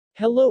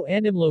Hello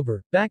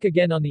Animlover, back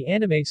again on the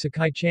Anime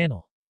Sakai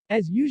channel.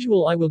 As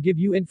usual I will give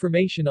you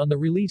information on the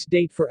release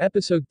date for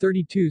episode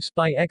 32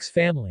 Spy X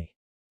Family.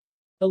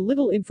 A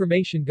little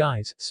information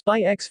guys,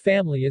 Spy X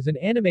Family is an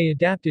anime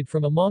adapted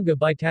from a manga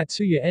by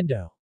Tatsuya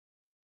Endo.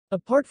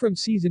 Apart from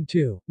season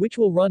 2, which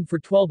will run for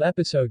 12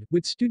 episodes,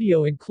 with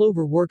Studio and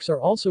Clover Works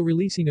are also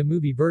releasing a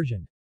movie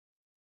version.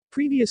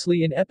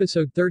 Previously in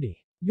episode 30,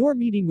 Yor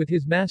meeting with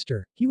his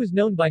master, he was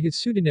known by his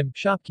pseudonym,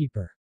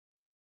 Shopkeeper.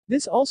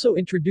 This also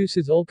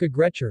introduces Olka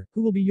Gretcher,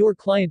 who will be your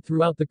client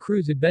throughout the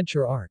crew's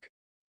adventure arc.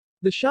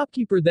 The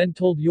shopkeeper then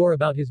told Yor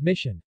about his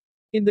mission.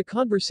 In the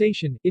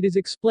conversation, it is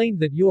explained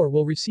that Yor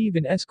will receive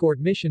an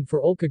escort mission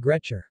for Olka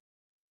Gretcher,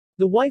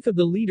 the wife of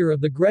the leader of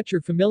the Gretcher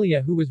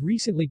Familia who was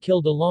recently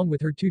killed along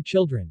with her 2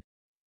 children.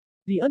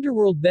 The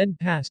underworld then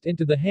passed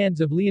into the hands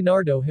of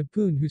Leonardo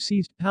Hapun who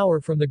seized power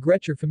from the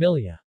Gretcher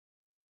Familia.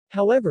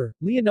 However,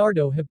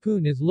 Leonardo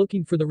Hapun is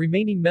looking for the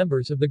remaining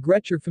members of the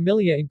Gretcher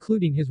Familia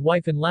including his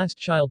wife and last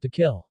child to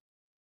kill.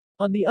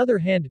 On the other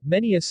hand,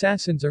 many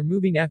assassins are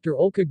moving after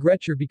Olka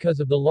Gretcher because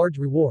of the large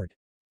reward.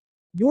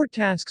 Your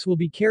tasks will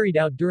be carried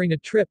out during a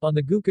trip on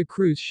the Guka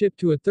cruise ship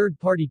to a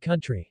third-party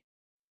country.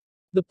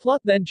 The plot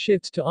then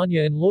shifts to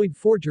Anya and Lloyd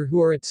Forger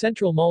who are at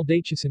Central Mall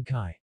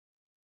Dachisenkai.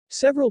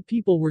 Several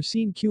people were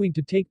seen queuing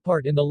to take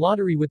part in the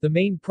lottery with the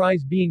main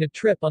prize being a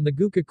trip on the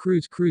Guka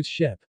cruise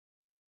ship.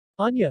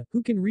 Anya,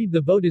 who can read the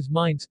voters'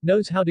 minds,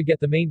 knows how to get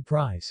the main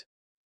prize.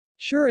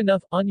 Sure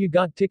enough, Anya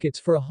got tickets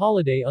for a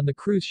holiday on the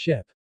cruise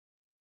ship.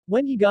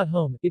 When he got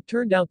home, it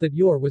turned out that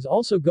Yor was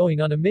also going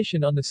on a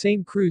mission on the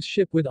same cruise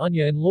ship with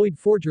Anya and Lloyd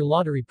Forger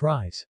lottery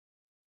prize.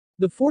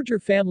 The Forger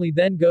family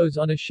then goes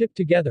on a ship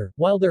together,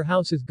 while their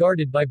house is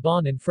guarded by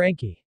Bon and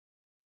Frankie.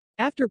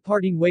 After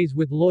parting ways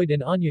with Lloyd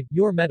and Anya,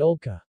 Yor met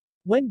Olka.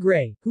 When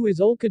Gray, who is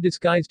Olka's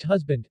disguised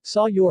husband,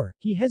 saw Yor,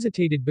 he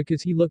hesitated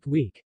because he looked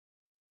weak.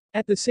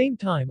 At the same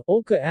time,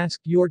 Olka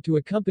asked Yor to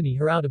accompany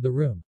her out of the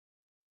room.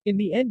 In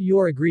the end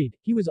Yor agreed.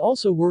 He was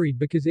also worried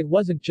because it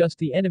wasn't just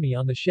the enemy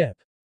on the ship.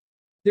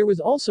 There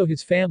was also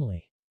his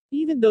family.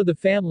 Even though the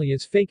family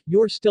is fake,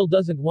 Yor still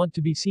doesn't want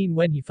to be seen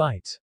when he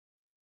fights.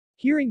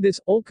 Hearing this,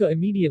 Olka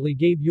immediately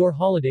gave Yor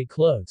holiday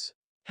clothes.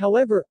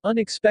 However,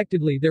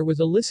 unexpectedly there was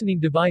a listening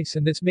device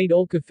and this made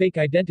Olka fake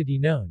identity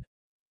known.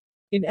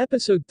 In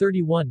episode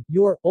 31,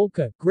 Yor,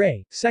 Olka,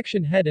 Gray,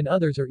 section head and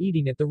others are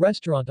eating at the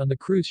restaurant on the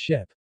cruise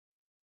ship.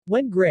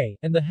 When Gray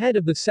and the head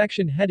of the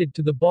section headed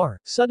to the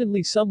bar,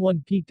 suddenly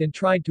someone peeked and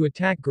tried to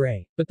attack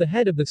Gray, but the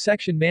head of the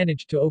section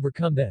managed to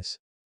overcome this.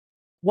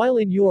 While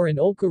in Yor and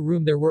Olka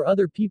room there were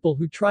other people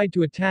who tried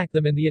to attack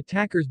them and the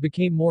attackers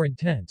became more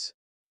intense.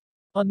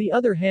 On the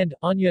other hand,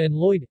 Anya and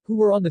Lloyd, who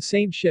were on the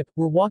same ship,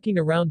 were walking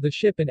around the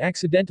ship and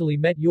accidentally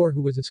met Yor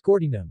who was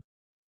escorting them.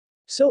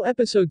 So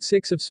episode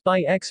 6 of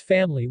Spy X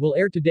Family will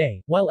air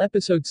today, while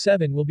episode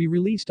 7 will be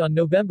released on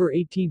November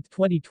 18,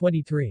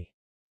 2023.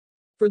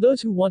 For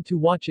those who want to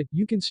watch it,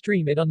 you can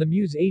stream it on the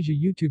Muse Asia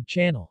YouTube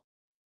channel.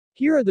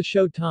 Here are the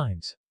show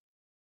times.